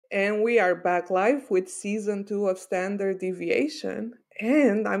And we are back live with season 2 of Standard Deviation.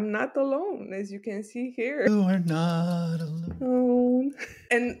 And I'm not alone, as you can see here. You are not alone.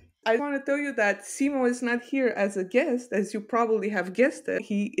 And I want to tell you that Simo is not here as a guest, as you probably have guessed it.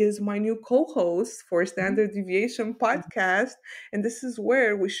 He is my new co-host for Standard Deviation podcast. And this is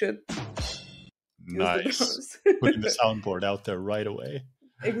where we should use the Nice. drums. Putting the soundboard out there right away.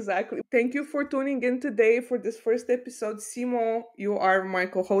 Exactly. Thank you for tuning in today for this first episode. Simo, you are my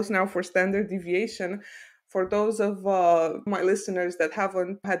co-host now for Standard Deviation. For those of my listeners that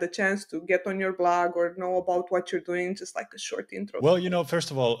haven't had a chance to get on your blog or know about what you're doing, just like a short intro. Well, first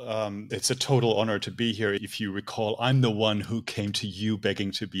of all, it's a total honor to be here. If you recall, I'm the one who came to you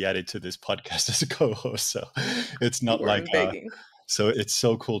begging to be added to this podcast as a co-host. So it's not You weren't begging. So it's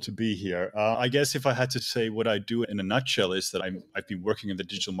so cool to be here. I guess if I had to say what I do in a nutshell is that I've been working in the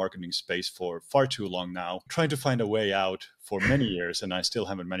digital marketing space for far too long now, trying to find a way out for many years, and I still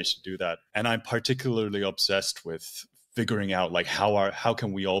haven't managed to do that. And I'm particularly obsessed with figuring out like how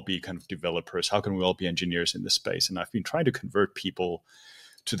can we all be kind of developers? How can we all be engineers in this space? And I've been trying to convert people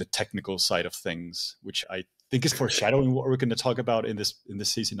to the technical side of things, which I think is foreshadowing what we're going to talk about in this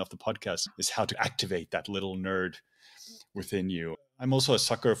season of the podcast, is how to activate that little nerd within you. I'm also a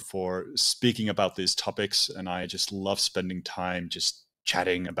sucker for speaking about these topics, and I just love spending time just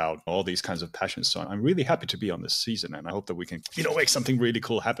chatting about all these kinds of passions. So I'm really happy to be on this season, and I hope that we can, make something really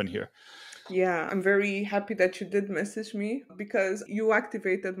cool happen here. Yeah, I'm very happy that you did message me because you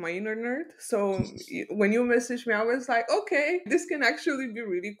activated my inner nerd. So when you messaged me, I was like, okay, this can actually be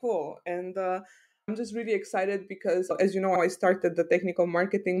really cool. And I'm just really excited because, as you know, I started the technical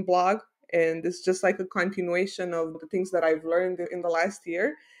marketing blog, and it's just like a continuation of the things that I've learned in the last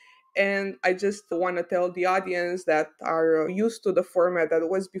year. And I just want to tell the audience that are used to the format that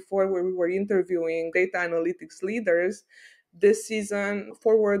was before, where we were interviewing data analytics leaders. This season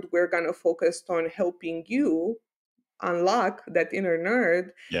forward, we're going to focus on helping you unlock that inner nerd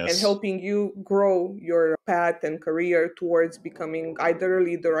and Yes. helping you grow your path and career towards becoming either a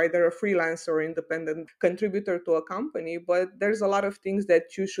leader, either a freelancer or independent contributor to a company. But there's a lot of things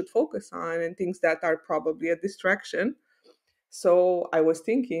that you should focus on and things that are probably a distraction. So I was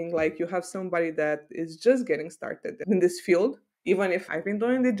thinking, like, you have somebody that is just getting started in this field, even if I've been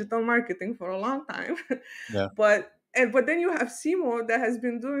doing digital marketing for a long time. Yeah. But then you have Simo that has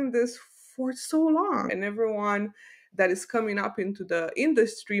been doing this for so long, and everyone that is coming up into the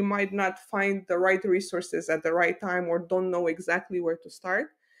industry might not find the right resources at the right time or don't know exactly where to start.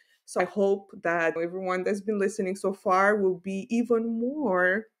 So I hope that everyone that's been listening so far will be even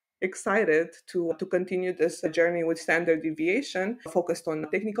more excited to continue this journey with Standard Deviation, focused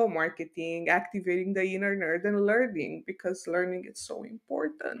on technical marketing, activating the inner nerd, and learning, because learning is so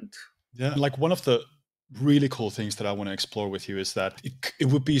important. Yeah. Like one of the really cool things that I want to explore with you is that it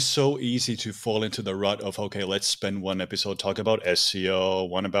would be so easy to fall into the rut of, okay, let's spend one episode talk about SEO,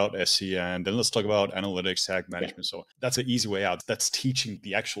 one about SEM, then let's talk about analytics, tag management. So that's an easy way out. That's teaching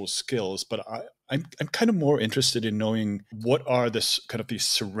the actual skills. But I'm kind of more interested in knowing what are this kind of the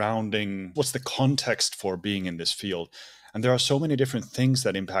surrounding, what's the context for being in this field? And there are so many different things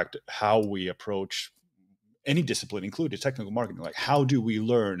that impact how we approach any discipline, including technical marketing. Like, how do we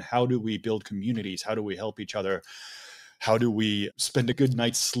learn? How do we build communities? How do we help each other? How do we spend a good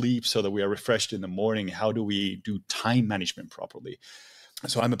night's sleep so that we are refreshed in the morning? How do we do time management properly?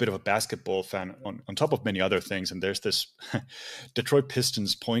 So I'm a bit of a basketball fan on top of many other things. And there's this Detroit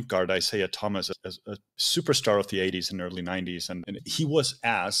Pistons point guard, Isaiah Thomas, a superstar of the 80s and early 90s. And he was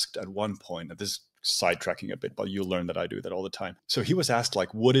asked at one point, and this is sidetracking a bit, but you'll learn that I do that all the time. So he was asked,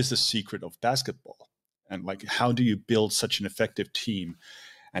 like, what is the secret of basketball? And like, how do you build such an effective team?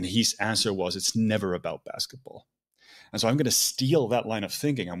 And his answer was, it's never about basketball. And so I'm going to steal that line of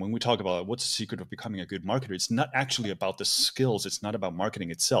thinking. And when we talk about what's the secret of becoming a good marketer, it's not actually about the skills. It's not about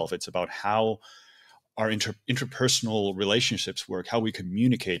marketing itself. It's about how our interpersonal relationships work, how we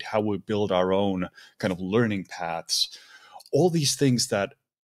communicate, how we build our own kind of learning paths. All these things that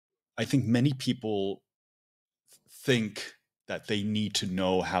I think many people think that they need to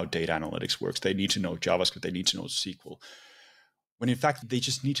know how data analytics works. They need to know JavaScript. They need to know SQL. When in fact, they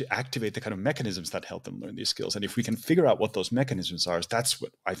just need to activate the kind of mechanisms that help them learn these skills. And if we can figure out what those mechanisms are, that's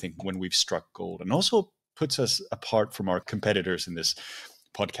what I think when we've struck gold, and also puts us apart from our competitors in this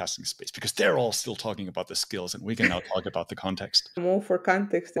podcasting space, because they're all still talking about the skills and we can now talk about the context. I'm all for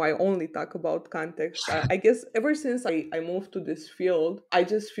context. I only talk about context. I guess ever since I moved to this field, I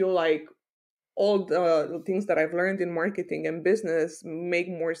just feel like all the things that I've learned in marketing and business make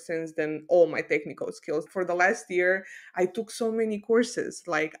more sense than all my technical skills. For the last year, I took so many courses.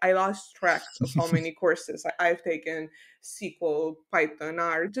 Like I lost track of how many courses I've taken: SQL, Python,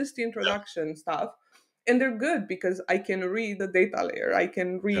 R, just the Yeah, introduction stuff. And they're good because I can read the data layer, I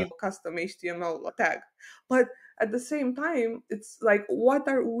can yeah. read custom HTML tag. But at the same time, it's like, what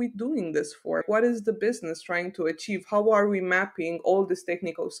are we doing this for? What is the business trying to achieve? How are we mapping all these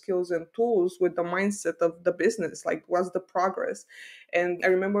technical skills and tools with the mindset of the business? Like, what's the progress? And I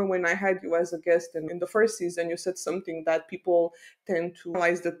remember when I had you as a guest in the first season, you said something that people tend to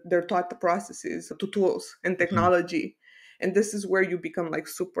realize that they're taught the processes to tools and Mhm. technology. And this is where you become like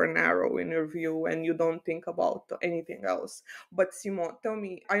super narrow in your view and you don't think about anything else. But Simon, tell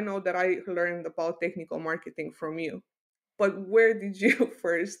me, I know that I learned about technical marketing from you, but where did you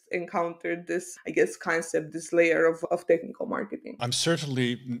first encounter this, I guess, concept, this layer of technical marketing? I'm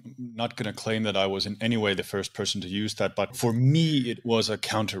certainly not going to claim that I was in any way the first person to use that, but for me, it was a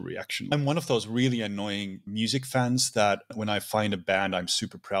counter reaction. I'm one of those really annoying music fans that when I find a band, I'm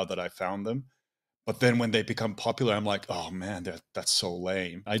super proud that I found them. But then when they become popular, I'm like, oh man, that's so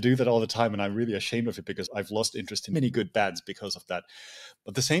lame. I do that all the time and I'm really ashamed of it because I've lost interest in many good bands because of that.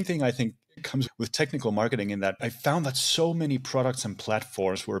 But the same thing I think comes with technical marketing in that I found that so many products and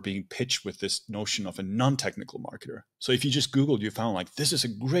platforms were being pitched with this notion of a non-technical marketer. So if you just Googled, you found like, this is a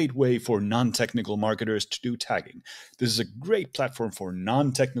great way for non-technical marketers to do tagging. This is a great platform for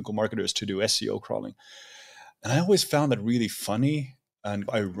non-technical marketers to do SEO crawling. And I always found that really funny and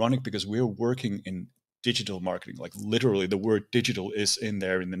ironic because we're working in digital marketing. Like literally the word digital is in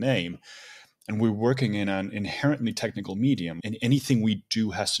there in the name. And we're working in an inherently technical medium, and anything we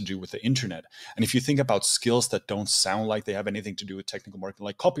do has to do with the internet. And if you think about skills that don't sound like they have anything to do with technical marketing,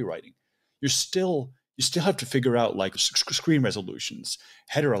 like copywriting, you still have to figure out like screen resolutions,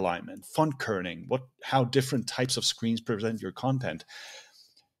 header alignment, font kerning, how different types of screens present your content.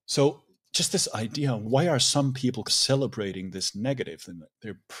 So just this idea, why are some people celebrating this negative? And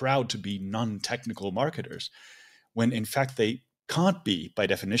they're proud to be non-technical marketers when in fact they can't be by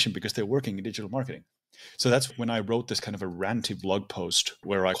definition because they're working in digital marketing. So that's when I wrote this kind of a ranty blog post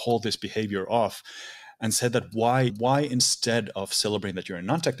where I called this behavior off and said that why instead of celebrating that you're a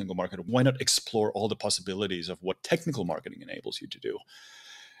non-technical marketer, why not explore all the possibilities of what technical marketing enables you to do?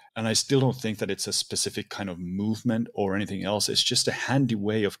 And I still don't think that it's a specific kind of movement or anything else. It's just a handy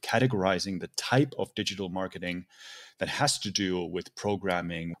way of categorizing the type of digital marketing that has to do with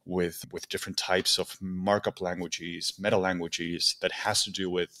programming, with different types of markup languages, meta languages, that has to do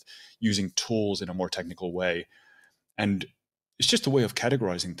with using tools in a more technical way. And it's just a way of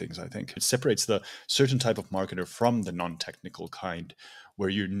categorizing things, I think. It separates the certain type of marketer from the non-technical kind, where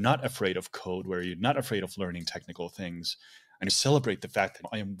you're not afraid of code, where you're not afraid of learning technical things, and you celebrate the fact that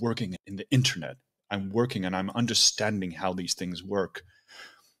I am working in the internet. I'm working and I'm understanding how these things work.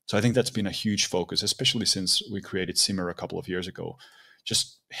 So I think that's been a huge focus, especially since we created Simmer a couple of years ago.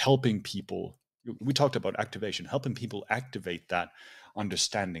 Just helping people. We talked about activation, helping people activate that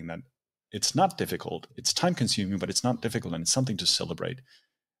understanding that it's not difficult. It's time consuming, but it's not difficult, and it's something to celebrate,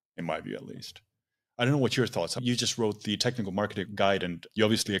 in my view, at least. I don't know what your thoughts are. You just wrote the technical marketing guide and you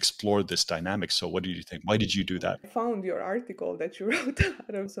obviously explored this dynamic. So what did you think? Why did you do that? I found your article that you wrote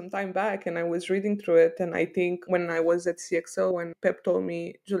out of some time back and I was reading through it. And I think when I was at CXO, when Pep told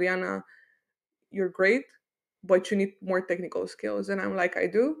me, Juliana, you're great, but you need more technical skills. And I'm like, I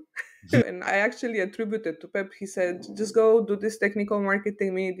do. And I actually attribute it to Pep. He said, just go do this technical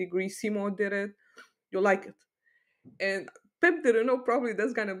marketing mini degree. Simo did it. You'll like it. And Pep didn't know, probably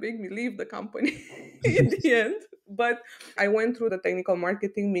that's gonna make me leave the company in the end. But I went through the technical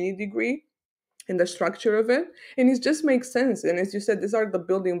marketing mini degree and the structure of it, and it just makes sense. And as you said, these are the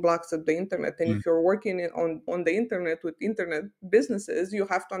building blocks of the internet, and Mm, if you're working on the internet with internet businesses, you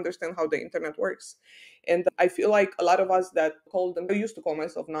have to understand how the internet works. And I feel like a lot of us that call them, I used to call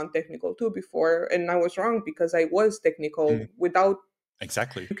myself non-technical too before, and I was wrong because I was mm, technical without.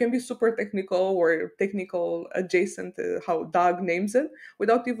 exactly. You can be super technical or technical adjacent to how Doug names it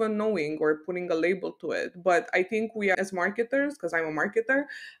without even knowing or putting a label to it. But I think we are, as marketers, because I'm a marketer,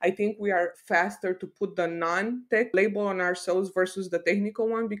 I think we are faster to put the non-tech label on ourselves versus the technical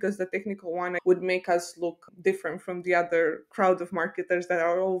one, because the technical one would make us look different from the other crowd of marketers that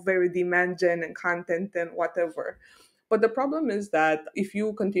are all very demand gen and content and whatever. But the problem is that if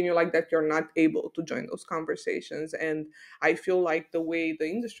you continue like that, you're not able to join those conversations. And I feel like the way the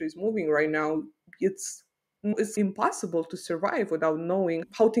industry is moving right now, it's impossible to survive without knowing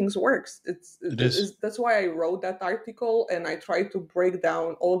how things works. It is. That's why I wrote that article and I tried to break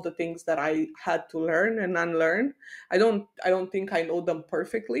down all the things that I had to learn and unlearn. I don't think I know them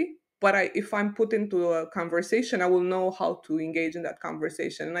perfectly, But if I'm put into a conversation, I will know how to engage in that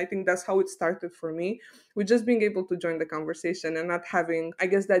conversation. And I think that's how it started for me, with just being able to join the conversation and not having, I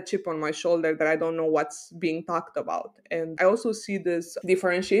guess, that chip on my shoulder that I don't know what's being talked about. And I also see this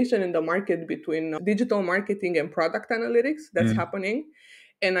differentiation in the market between digital marketing and product analytics that's Mm. happening.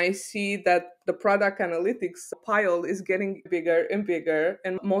 And I see that the product analytics pile is getting bigger and bigger.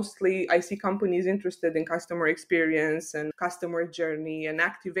 And mostly I see companies interested in customer experience and customer journey and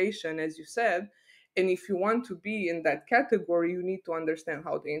activation, as you said. And if you want to be in that category, you need to understand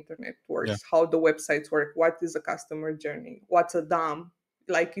how the internet Yeah. works, how the websites work, what is a customer journey, what's a DOM.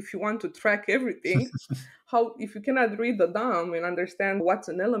 Like if you want to track everything, how if you cannot read the DOM and understand what's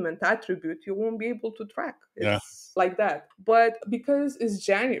an element attribute, you won't be able to track. Yeah. It's like that. But because it's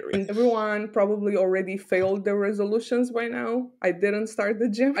January and everyone probably already failed their resolutions by now, I didn't start the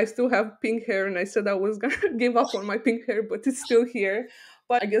gym. I still have pink hair and I said I was gonna give up on my pink hair, but it's still here.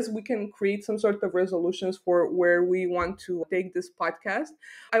 But I guess we can create some sort of resolutions for where we want to take this podcast.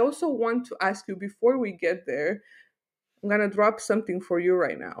 I also want to ask you, before we get there, I'm gonna drop something for you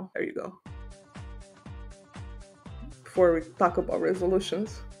right now. There you go. Before we talk about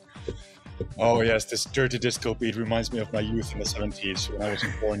resolutions. Oh yes, this dirty disco beat reminds me of my youth in the 70s when I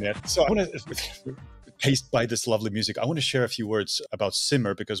wasn't born yet. So I want to, paced by this lovely music, I want to share a few words about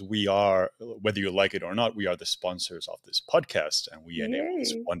Simmer, because we are, whether you like it or not, we are the sponsors of this podcast and we enable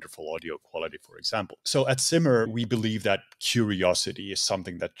this Yay. wonderful audio quality, for example. So at Simmer, we believe that curiosity is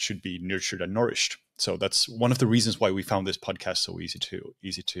something that should be nurtured and nourished. So that's one of the reasons why we found this podcast so easy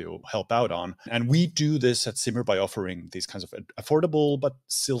to help out on. And we do this at Simmer by offering these kinds of affordable but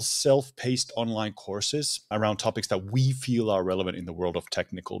still self-paced online courses around topics that we feel are relevant in the world of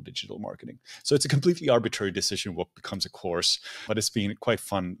technical digital marketing. So it's a completely arbitrary decision what becomes a course, but it's been quite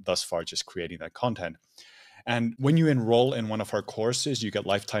fun thus far just creating that content. And when you enroll in one of our courses, you get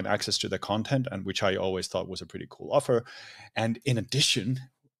lifetime access to the content, and which I always thought was a pretty cool offer. And in addition,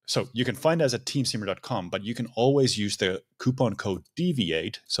 so you can find us at teamsimmer.com, but you can always use the coupon code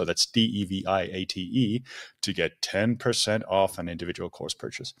DEVIATE, so that's DEVIATE, to get 10% off an individual course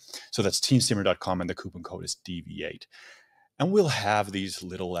purchase. So that's teamsimmer.com, and the coupon code is DEVIATE. And we'll have these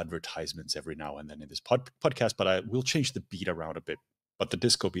little advertisements every now and then in this podcast, but I will change the beat around a bit. But the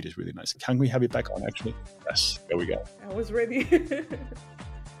disco beat is really nice. Can we have it back on, actually? Yes, there we go. I was ready.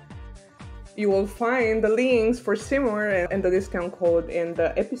 You will find the links for Simmer and the discount code in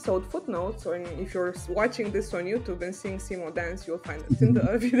the episode footnotes. Or if you're watching this on YouTube and seeing Simo dance, you'll find it in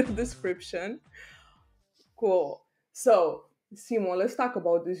the video description. Cool. So, Simo, let's talk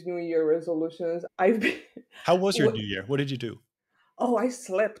about these New Year resolutions. How was your New Year? What did you do? Oh, I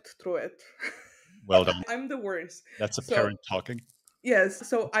slept through it. Well done. I'm the worst. That's a parent talking. Yes.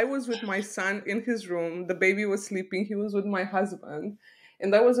 So I was with my son in his room. The baby was sleeping. He was with my husband.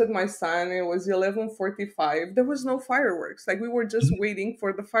 And I was with my son. It was 11:45. There was no fireworks. Like we were just waiting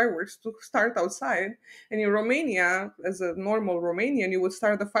for the fireworks to start outside. And in Romania, as a normal Romanian, you would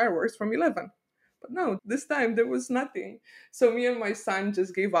start the fireworks from 11. But no, this time there was nothing. So me and my son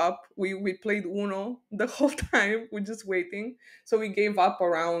just gave up. We played Uno the whole time. We're just waiting. So we gave up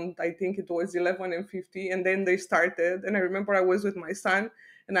around, I think it was 11:50, and then they started. And I remember I was with my son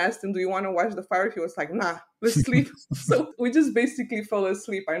and I asked him, "Do you want to watch the fire?" He was like, "Nah, let's sleep." So we just basically fell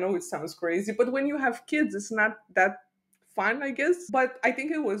asleep. I know it sounds crazy, but when you have kids, it's not that fun, I guess. But I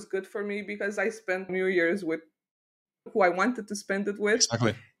think it was good for me because I spent New Year's with who I wanted to spend it with.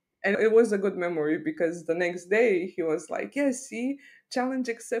 Exactly. And it was a good memory because the next day he was like, "Yeah, see, challenge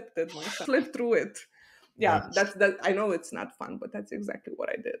accepted." My son slept through it. Yeah, Nice. that's that. I know it's not fun, but that's exactly what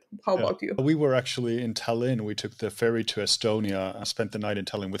I did. How about you? We were actually in Tallinn. We took the ferry to Estonia. I spent the night in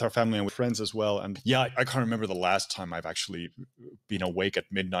Tallinn with our family and with friends as well. And yeah, I can't remember the last time I've actually been awake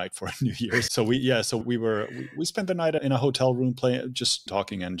at midnight for New Year's. So we spent the night in a hotel room playing, just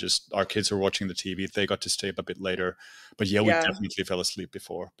talking, and just our kids were watching the TV. They got to stay up a bit later. But yeah, we definitely fell asleep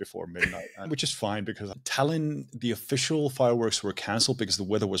before midnight, which is fine because Tallinn, the official fireworks were canceled because the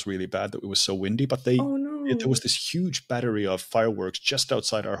weather was really bad. That it was so windy. But there was this huge battery of fireworks just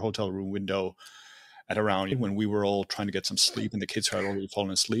outside our hotel room window at around when we were all trying to get some sleep and the kids had already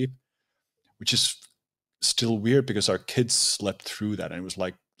fallen asleep, which is still weird because our kids slept through that and it was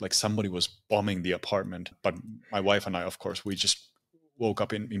like somebody was bombing the apartment. But my wife and I, of course, we just woke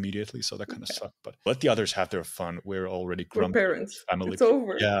up immediately, so that kind of sucked. But let the others have their fun. We're already grumpy. We're parents. Family. It's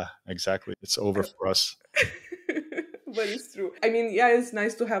over. Yeah, exactly. It's over for us. But it's true. I mean, yeah, it's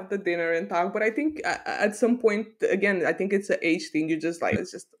nice to have the dinner and talk, but I think at some point, again, I think it's an age thing. You just like,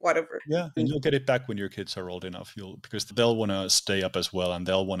 it's just whatever. Yeah, and you'll get it back when your kids are old enough. Because they'll want to stay up as well, and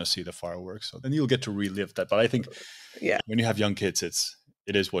they'll want to see the fireworks. So then you'll get to relive that. But I think, when you have young kids,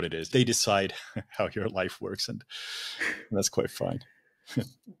 it is what it is. They decide how your life works, and that's quite fine.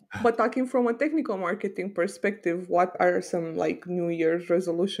 But talking from a technical marketing perspective, what are some like New Year's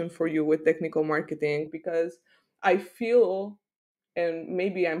resolution for you with technical marketing? Because I feel, and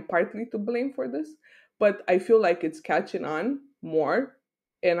maybe I'm partly to blame for this, but I feel like it's catching on more.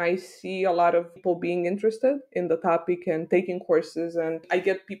 And I see a lot of people being interested in the topic and taking courses. And I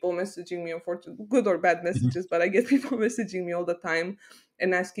get people messaging me, unfortunately, good or bad Mhm. messages, but I get people messaging me all the time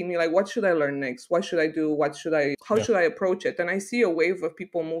and asking me, like, what should I learn next? What should I do? How Yeah, should I approach it? And I see a wave of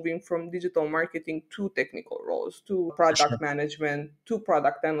people moving from digital marketing to technical roles, to for sure. product management, to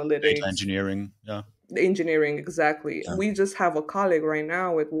product Data analytics, engineering. Yeah. engineering. Exactly. Yeah. We just have a colleague right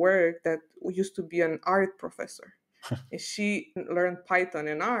now at work that used to be an art professor, and she learned Python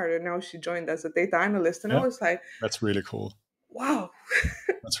and art, and now she joined as a data analyst. And I Yeah. was like, That's really cool. wow.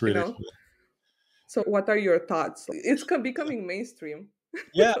 That's you really know cool. so what are your thoughts? It's becoming mainstream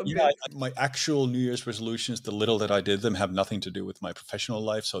Yeah, a yeah. bit. My actual New Year's resolutions, the little that I did them, have nothing to do with my professional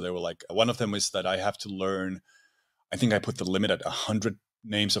life. So they were like, one of them is that I have to learn. I think I put the limit at 100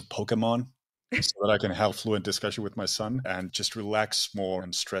 names of Pokemon, so that I can have fluent discussion with my son and just relax more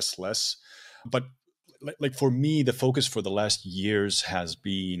and stress less. But like for me, the focus for the last years has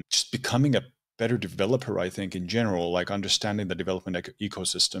been just becoming a better developer. I think in general, like understanding the development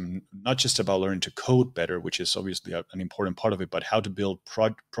ecosystem, not just about learning to code better, which is obviously an important part of it, but how to build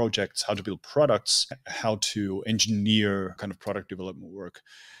projects, how to build products, how to engineer kind of product development work.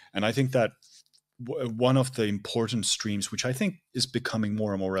 And I think that one of the important streams, which I think is becoming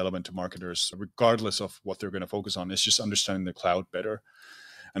more and more relevant to marketers, regardless of what they're going to focus on, is just understanding the cloud better,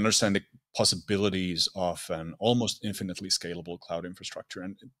 understand the possibilities of an almost infinitely scalable cloud infrastructure.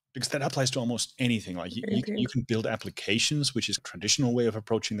 And because that applies to almost anything, like you Anything. can build applications, which is a traditional way of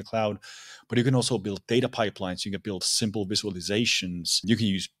approaching the cloud, but you can also build data pipelines. You can build simple visualizations. You can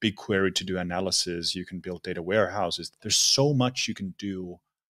use BigQuery to do analysis. You can build data warehouses. There's so much you can do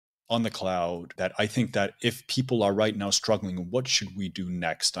on the cloud that I think that if people are right now struggling, what should we do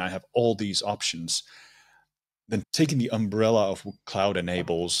next? And I have all these options, then taking the umbrella of what cloud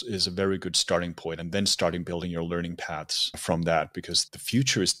enables is a very good starting point, and then starting building your learning paths from that, because the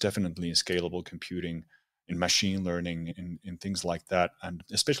future is definitely in scalable computing, in machine learning, in things like that, and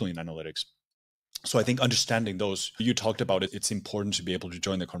especially in analytics. So I think understanding those, you talked about it, it's important to be able to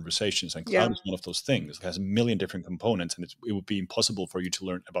join the conversations. And cloud Yeah. is one of those things. It has a million different components, and it would be impossible for you to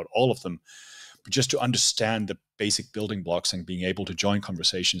learn about all of them. But just to understand the basic building blocks and being able to join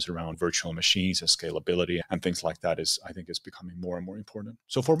conversations around virtual machines and scalability and things like that is, I think, is becoming more and more important.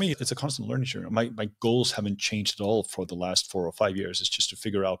 So for me, it's a constant learning journey. My goals haven't changed at all for the last 4 or 5 years. It's just to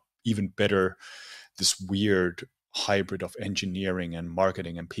figure out even better this weird hybrid of engineering and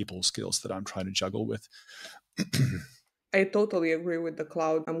marketing and people skills that I'm trying to juggle with. I totally agree with the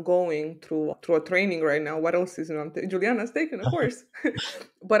cloud. I'm going through a training right now. What else is on? Juliana's taking a course,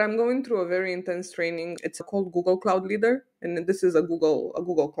 but I'm going through a very intense training. It's called Google Cloud Leader, and this is a Google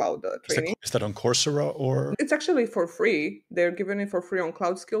Cloud training. Is that on Coursera or? It's actually for free. They're giving it for free on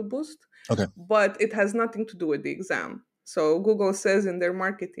Cloud Skill Boost, Okay. but it has nothing to do with the exam. So Google says in their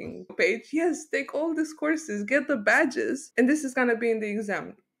marketing page, yes, take all these courses, get the badges, and this is going to be in the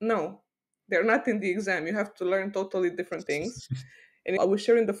exam. No, they're not in the exam. You have to learn totally different things. And I will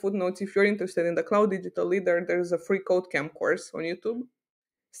share in the footnotes, if you're interested in the Cloud Digital Leader, there's a free code camp course on YouTube,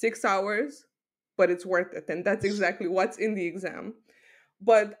 6 hours, but it's worth it. And that's exactly what's in the exam.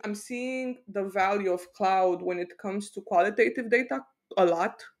 But I'm seeing the value of cloud when it comes to qualitative data a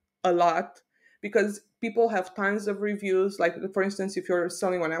lot, a lot, because people have tons of reviews. Like, for instance, if you're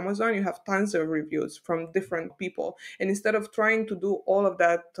selling on Amazon, you have tons of reviews from different people. And instead of trying to do all of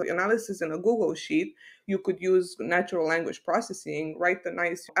that analysis in a Google Sheet, you could use natural language processing, write a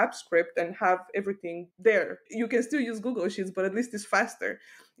nice app script, and have everything there. You can still use Google Sheets, but at least it's faster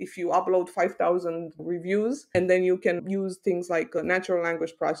if you upload 5,000 reviews, and then you can use things like natural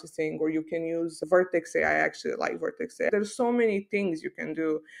language processing, or you can use Vertex AI. I actually like Vertex AI. There's so many things you can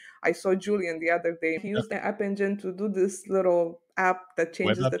do. I saw Julian the other day. He Yeah. used the App Engine to do this little app that Web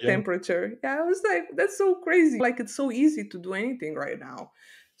changes app, the yeah. temperature. Yeah, I was like, that's so crazy. Like, it's so easy to do anything right now.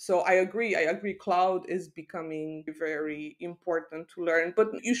 So I agree. I agree. Cloud is becoming very important to learn, but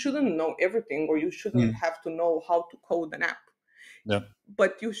you shouldn't know everything, or you shouldn't Mm. have to know how to code an app, Yeah.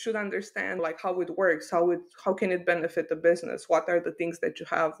 but you should understand like how it works, how can it benefit the business, what are the things that you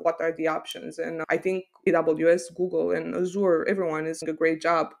have, what are the options. And I think AWS, Google, and Azure, everyone is doing a great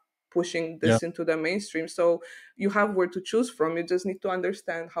job pushing Yeah. this into the mainstream. So you have where to choose from. You just need to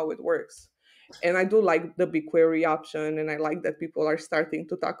understand how it works. And I do like the BigQuery option, and I like that people are starting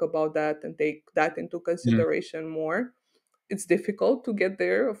to talk about that and take that into Mm. consideration more. It's difficult to get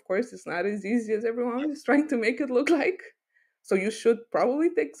there. Of course, it's not as easy as everyone is trying to make it look like. So you should probably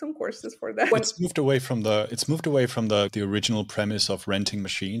take some courses for that. It's moved away from the original premise of renting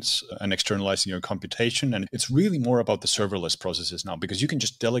machines and externalizing your computation, and it's really more about the serverless processes now, because you can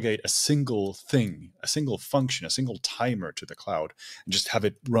just delegate a single thing, a single function, a single timer to the cloud, and just have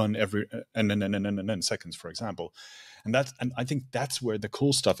it run every and seconds, for example. And I think that's where the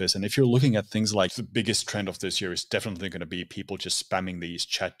cool stuff is. And if you're looking at things like, the biggest trend of this year is definitely going to be people just spamming these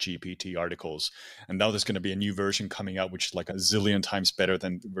chat GPT articles. And now there's going to be a new version coming out, which is like a zillion times better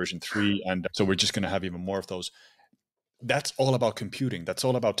than version 3. And so we're just going to have even more of those. That's all about computing. That's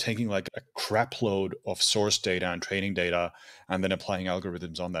all about taking like a crap load of source data and training data and then applying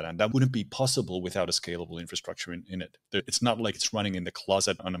algorithms on that. And that wouldn't be possible without a scalable infrastructure in it. It's not like it's running in the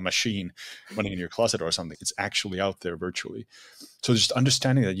closet on a machine, running in your closet or something. It's actually out there virtually. So just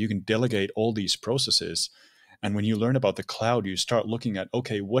understanding that you can delegate all these processes. And when you learn about the cloud, you start looking at,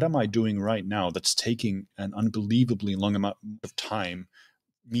 okay, what am I doing right now that's taking an unbelievably long amount of time,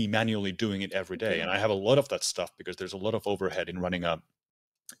 me manually doing it every day? And I have a lot of that stuff because there's a lot of overhead in running a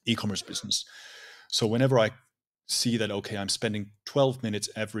e-commerce business. So whenever I see that, okay, I'm spending 12 minutes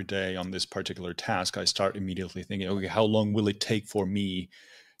every day on this particular task, I start immediately thinking, okay, how long will it take for me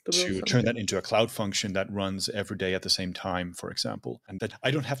to turn that into a cloud function that runs every day at the same time, for example? And that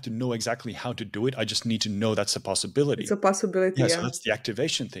I don't have to know exactly how to do it. I just need to know that's a possibility. It's a possibility, yeah. So that's the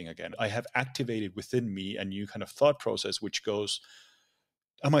activation thing again. I have activated within me a new kind of thought process, which goes,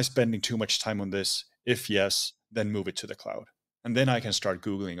 am I spending too much time on this? If yes, then move it to the cloud. And then I can start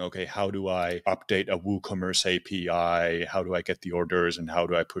Googling, okay, how do I update a WooCommerce API? How do I get the orders and how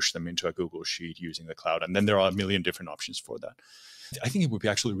do I push them into a Google Sheet using the cloud? And then there are a million different options for that. I think it would be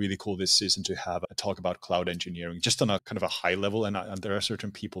actually really cool this season to have a talk about cloud engineering, just on a kind of a high level. And there are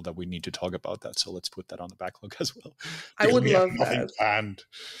certain people that we need to talk about that. So let's put that on the backlog as well. I would love nothing that. planned.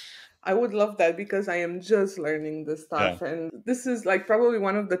 I would love that because I am just learning this stuff. And this is like probably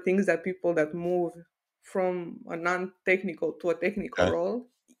one of the things that people that move from a non-technical to a technical role,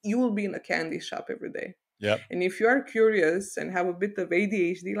 you will be in a candy shop every day. Yep. And if you are curious and have a bit of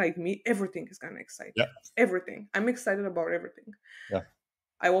ADHD like me, everything is going to excite you. Everything. I'm excited about everything. Yeah.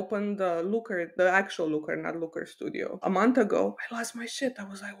 I opened the Looker, the actual Looker, not Looker Studio. A month ago, I lost my shit. I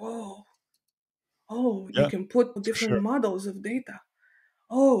was like, whoa. Oh, you can put different models of data.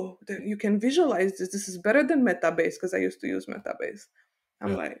 Oh, you can visualize this. This is better than Metabase because I used to use Metabase.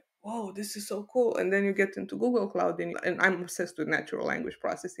 I'm like, whoa, this is so cool. And then you get into Google Cloud and I'm obsessed with natural language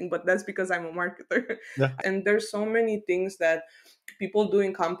processing, but that's because I'm a marketer. And there's so many things that people do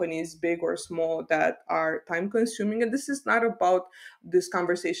in companies, big or small, that are time consuming. And this is not about this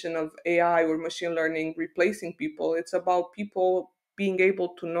conversation of AI or machine learning replacing people. It's about people being able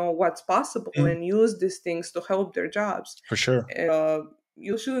to know what's possible and use these things to help their jobs. For sure.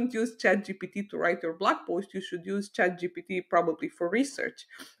 You shouldn't use ChatGPT to write your blog post. You should use ChatGPT probably for research,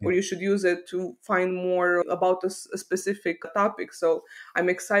 or you should use it to find more about a specific topic. So I'm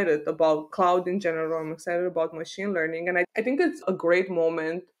excited about cloud in general. I'm excited about machine learning. And I think it's a great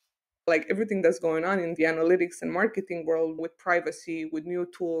moment, like everything that's going on in the analytics and marketing world with privacy, with new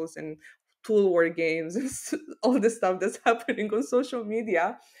tools and tool war games and all the stuff that's happening on social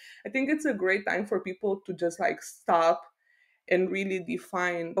media. I think it's a great time for people to just like stop and really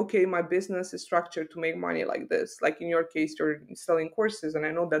define, okay, my business is structured to make money like this. Like in your case, you're selling courses, and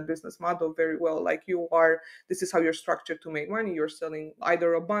I know that business model very well. Like this is how you're structured to make money. You're selling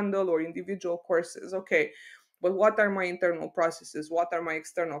either a bundle or individual courses. Okay, but what are my internal processes? What are my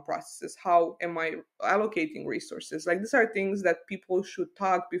external processes? How am I allocating resources? Like these are things that people should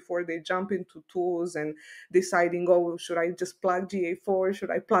talk before they jump into tools and deciding, oh, should I just plug GA4?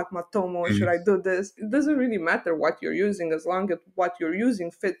 Should I plug Matomo? Should I do this? It doesn't really matter what you're using as long as what you're using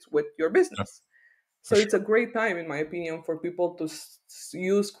fits with your business. So it's a great time, in my opinion, for people to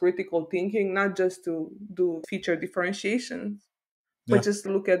use critical thinking, not just to do feature differentiation, but just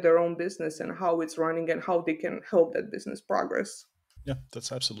look at their own business and how it's running and how they can help that business progress. Yeah,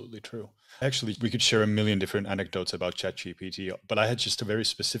 that's absolutely true. Actually, we could share a million different anecdotes about ChatGPT, but I had just a very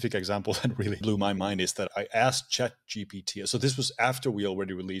specific example that really blew my mind, is that I asked ChatGPT. So this was after we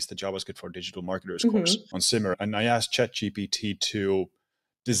already released the JavaScript for Digital Marketers course on Simmer. And I asked ChatGPT to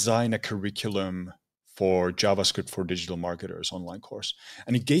design a curriculum for JavaScript for Digital Marketers online course.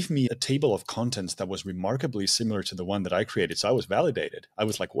 And it gave me a table of contents that was remarkably similar to the one that I created. So I was validated. I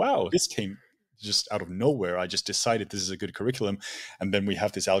was like, wow, this came just out of nowhere, I just decided this is a good curriculum. And then we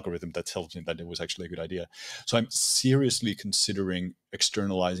have this algorithm that tells me that it was actually a good idea. So I'm seriously considering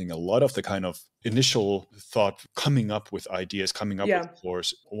externalizing a lot of the kind of initial thought, coming up with ideas, coming up with Yeah. a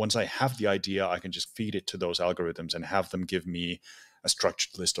course. Once I have the idea, I can just feed it to those algorithms and have them give me a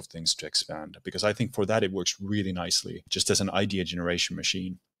structured list of things to expand. Because I think for that, it works really nicely, just as an idea generation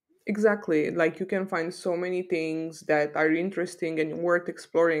machine. Exactly. Like you can find so many things that are interesting and worth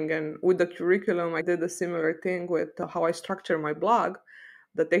exploring. And with the curriculum, I did a similar thing with how I structure my blog,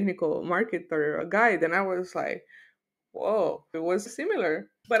 the technical marketer guide. And I was like, whoa, it was similar.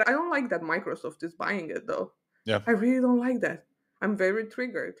 But I don't like that Microsoft is buying it though. Yeah. I really don't like that. I'm very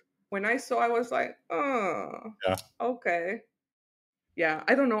triggered. When I saw, I was like, oh, Yeah. okay. Yeah,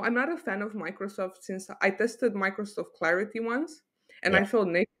 I don't know. I'm not a fan of Microsoft since I tested Microsoft Clarity once and Yeah. I felt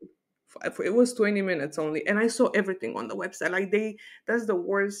naked. It was 20 minutes only and I saw everything on the website. Like that's the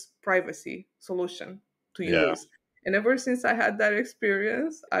worst privacy solution to Yeah. use. And ever since I had that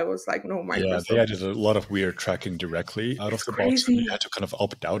experience, I was like, no, Yeah, they Microsoft. added a lot of weird tracking directly out It's of the box, and you crazy. had to kind of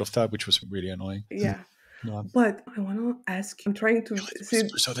opt out of that, which was really annoying. Yeah. Yeah. But I want to ask, I'm trying to Let's see,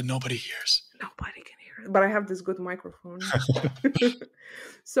 whisper so that nobody hears. nobody can hear it, but I have this good microphone.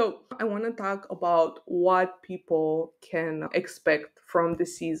 So I want to talk about what people can expect from the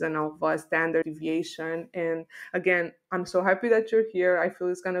season of standard deviation. And again, I'm so happy that you're here. I feel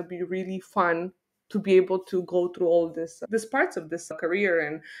it's gonna be really fun to be able to go through all this parts of this career.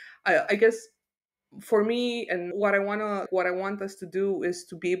 And I guess for me and what I want us to do is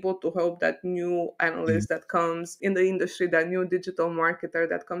to be able to help that new Mhm. analyst that comes in the industry, that new digital marketer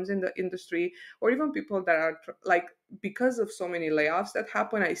that comes in the industry, or even people that are like, because of so many layoffs that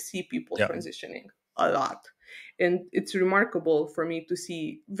happen, I see people Yeah. transitioning a lot. And it's remarkable for me to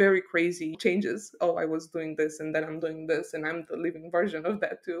see very crazy changes. Oh, I was doing this and then I'm doing this and I'm the living version of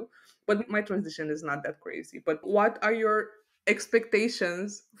that too. But my transition is not that crazy. But what are your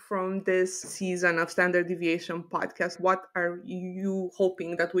expectations from this season of Standard Deviation podcast? What are you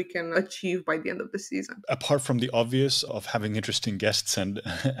hoping that we can achieve by the end of the season? Apart from the obvious of having interesting guests and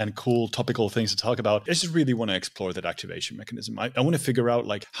and cool topical things to talk about, I just really want to explore that activation mechanism. I want to figure out,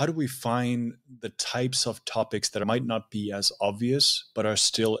 like, how do we find the types of topics that might not be as obvious but are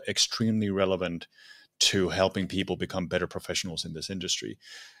still extremely relevant to helping people become better professionals in this industry.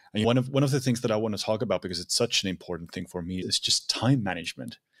 And one of the things that I want to talk about, because it's such an important thing for me, is just time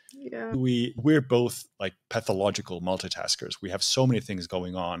management. Yeah. We're both like pathological multitaskers. We have so many things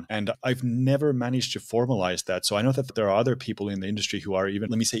going on, and I've never managed to formalize that. So I know that there are other people in the industry who are even,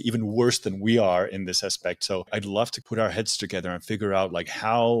 let me say, even worse than we are in this aspect. So I'd love to put our heads together and figure out, like,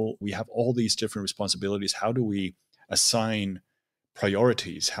 how we have all these different responsibilities. How do we assign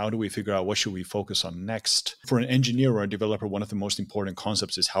priorities? How do we figure out what should we focus on next? For an engineer or a developer, one of the most important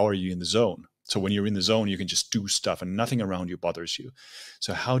concepts is, how are you in the zone? So when you're in the zone, you can just do stuff and nothing around you bothers you.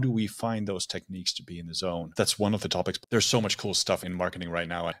 So how do we find those techniques to be in the zone? That's one of the topics. There's so much cool stuff in marketing right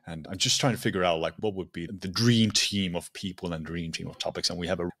now. And I'm just trying to figure out, like, what would be the dream team of people and dream team of topics. And we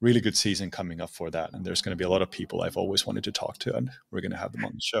have a really good season coming up for that. And there's going to be a lot of people I've always wanted to talk to, and we're going to have them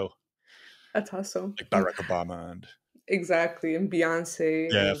on the show, That's awesome. like Barack Obama and Exactly. And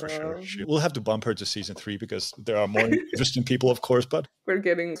Beyonce yeah, and for sure. We'll have to bump her to season 3 because there are more interesting people, of course. But we're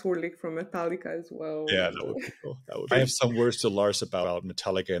getting Surlik from Metallica as well. yeah, And that would be cool. I have some words to Lars about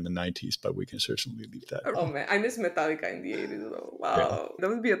Metallica in the 90s, but we can certainly leave that. oh man, I miss Metallica in the 80s though. Yeah. Wow. That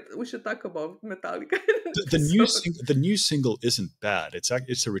would be we should talk about Metallica in an The new single isn't bad.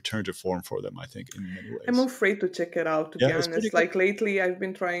 It's a return to form for them, I think, in many I'm ways. afraid to check it out, to Yeah, be it's pretty honest. good. Like lately, I've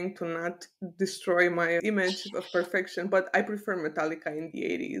been trying to not destroy my image of perfection, but I prefer Metallica in the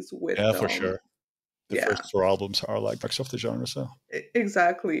 80s with, Yeah, for sure. The yeah, first 4 albums are like backs of the genre. So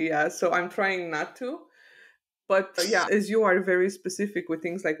exactly. Yeah. So I'm trying not to. But yeah, as you are very specific with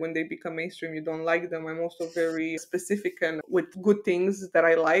things like when they become mainstream, you don't like them. I'm also very specific and with good things that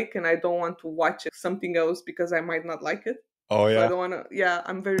I like, and I don't want to watch something else because I might not like it. oh So I yeah, don't want to, yeah,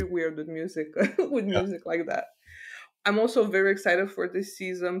 I'm very weird with music, with yeah. music like that. I'm also very excited for this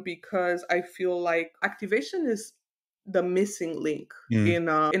season because I feel like activation is the missing link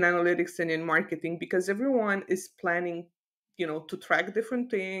Mm. in analytics and in marketing because everyone is planning, to track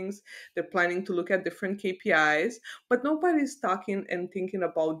different things. They're planning to look at different KPIs, but nobody's talking and thinking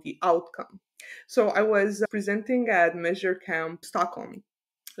about the outcome. So I was presenting at Measure Camp Stockholm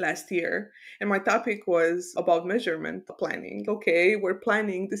last year, and my topic was about measurement planning. Okay, we're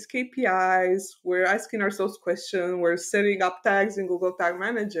planning these KPIs, we're asking ourselves questions, we're setting up tags in Google Tag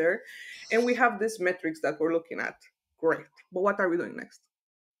Manager, and we have these metrics that we're looking at. Great, but what are we doing next?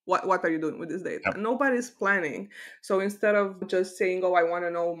 What are you doing with this data? Yeah. Nobody's planning. So instead of just saying, oh, I want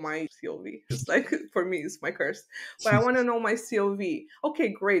to know my CLV, it's like, for me, it's my curse, but I want to know my CLV. Okay,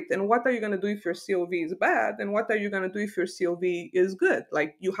 great. And what are you going to do if your CLV is bad? And what are you going to do if your CLV is good?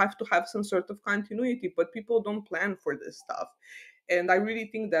 Like, you have to have some sort of continuity, but people don't plan for this stuff. And I really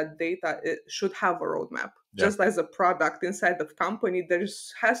think that data, it should have a roadmap. Yeah. Just as a product inside the company, there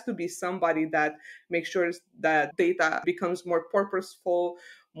has to be somebody that makes sure that data becomes more purposeful,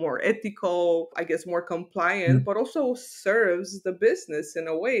 more ethical, I guess more compliant, but also serves the business in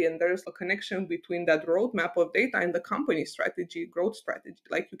a way. And there's a connection between that roadmap of data and the company strategy, growth strategy.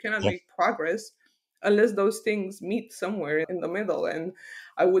 Like, you cannot Yeah. make progress unless those things meet somewhere in the middle. And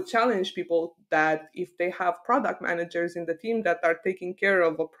I would challenge people that if they have product managers in the team that are taking care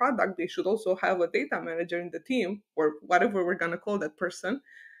of a product, they should also have a data manager in the team, or whatever we're going to call that person,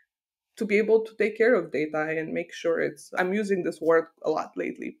 to be able to take care of data and make sure it's, I'm using this word a lot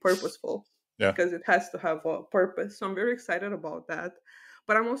lately, purposeful, Yeah. because it has to have a purpose. So I'm very excited about that.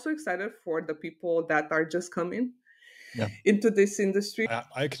 But I'm also excited for the people that are just coming into this industry.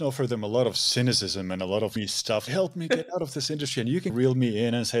 I can offer them a lot of cynicism and a lot of stuff. Help me get out of this industry. And you can reel me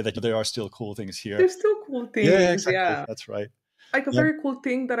in and say that there are still cool things here. There's still cool things. Yeah, exactly. That's right. Like, a Yeah. very cool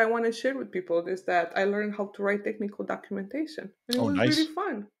thing that I want to share with people is that I learned how to write technical documentation. And it Oh, was nice. really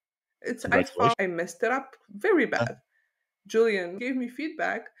fun. I Congratulations. thought I messed it up very bad. Julian gave me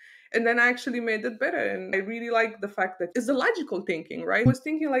feedback, and then I actually made it better. And I really like the fact that it's the logical thinking, right? I was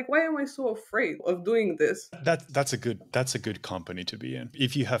thinking, like, why am I so afraid of doing this? That's a good company to be in.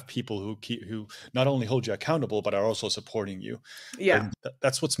 If you have people who not only hold you accountable but are also supporting you. Yeah.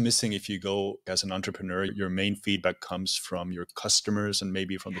 That's what's missing if you go as an entrepreneur. Your main feedback comes from your customers and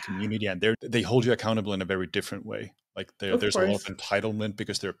maybe from the community, and they hold you accountable in a very different way. Like, there's a lot of entitlement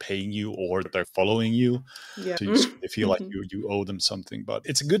because they're paying you or they're following you. Yeah. So they feel like you owe them something. But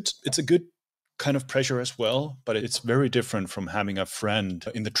it's a good kind of pressure as well, but it's very different from having a friend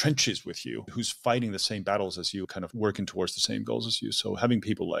in the trenches with you who's fighting the same battles as you, kind of working towards the same goals as you. So having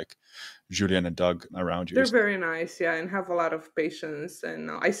people like Julian and Doug around you, they're very nice, yeah, and have a lot of patience.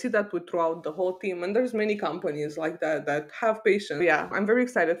 And I see that throughout the whole team. And there's many companies like that have patience. Yeah, I'm very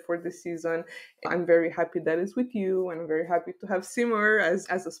excited for this season. I'm very happy that it's with you, and I'm very happy to have Simmer as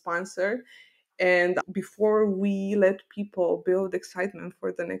a sponsor. And before we let people build excitement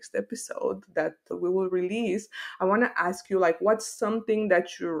for the next episode that we will release, I want to ask you, like, what's something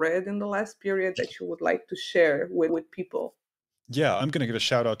that you read in the last period that you would like to share with people? Yeah, I'm going to give a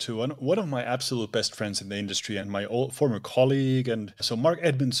shout out to one of my absolute best friends in the industry and my former colleague. And so Mark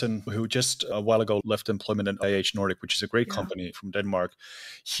Edmondson, who just a while ago left employment at IH Nordic, which is a great company from Denmark.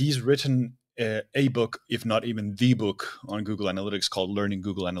 He's written a book, if not even the book, on Google Analytics called Learning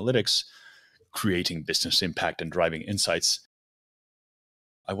Google Analytics, Creating Business Impact and Driving Insights.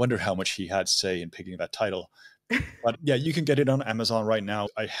 I wonder how much he had to say in picking that title. But yeah, you can get it on Amazon right now.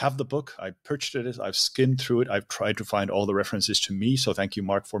 I have the book. I purchased it. I've skimmed through it. I've tried to find all the references to me. So thank you,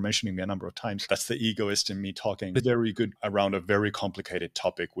 Mark, for mentioning me a number of times. That's the egoist in me talking very good around a very complicated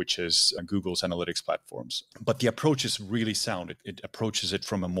topic, which is Google's analytics platforms. But the approach is really sound. It approaches it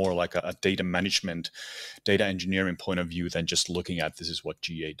from a more like a data management, data engineering point of view than just looking at this is what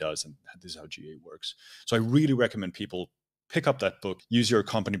GA does and this is how GA works. So I really recommend people pick up that book, use your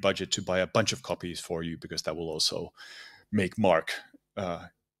company budget to buy a bunch of copies for you, because that will also make Mark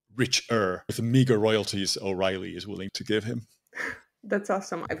richer with the meager royalties O'Reilly is willing to give him. That's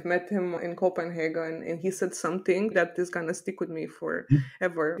awesome. I've met him in Copenhagen, and he said something that is going to stick with me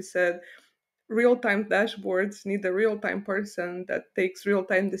forever. He said, real-time dashboards need a real-time person that takes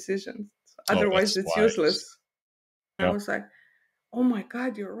real-time decisions. Otherwise, it's useless. Yeah. I was like, oh my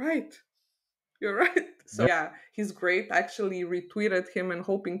God, you're right. You're right. So yeah, he's great. I actually retweeted him and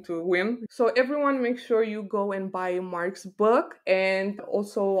hoping to win. So everyone, make sure you go and buy Mark's book, and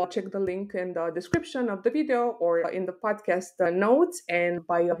also check the link in the description of the video or in the podcast notes, and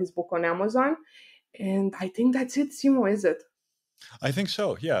buy his book on Amazon. And I think that's it, Simo, is it? I think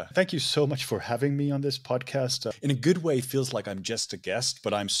so, yeah. Thank you so much for having me on this podcast. In a good way, it feels like I'm just a guest,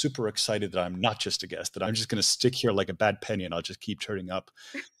 but I'm super excited that I'm not just a guest, that I'm just going to stick here like a bad penny and I'll just keep turning up.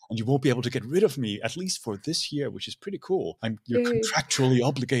 And you won't be able to get rid of me, at least for this year, which is pretty cool. You're contractually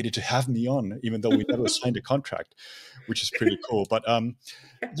obligated to have me on, even though we never signed a contract, which is pretty cool. But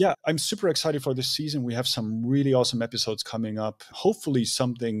yeah, I'm super excited for this season. We have some really awesome episodes coming up. Hopefully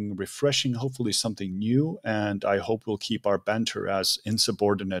something refreshing, hopefully something new. And I hope we'll keep our banter as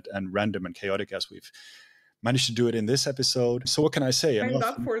insubordinate and random and chaotic as we've managed to do it in this episode. So what can I say? I'm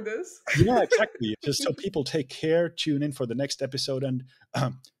up for this. Yeah, exactly. Just so people take care, tune in for the next episode, and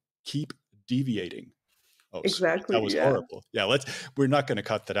keep deviating. Oh, sweet. That Exactly. was Yeah. horrible. Yeah, we're not going to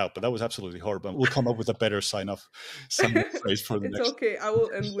cut that out, but that was absolutely horrible. We'll come up with a better sign off phrase for the It's next. okay. I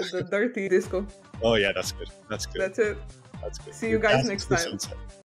will end with the dirty disco. Oh yeah, that's good. That's good. That's it. That's good. See You're you guys dancing next to the time. sunset.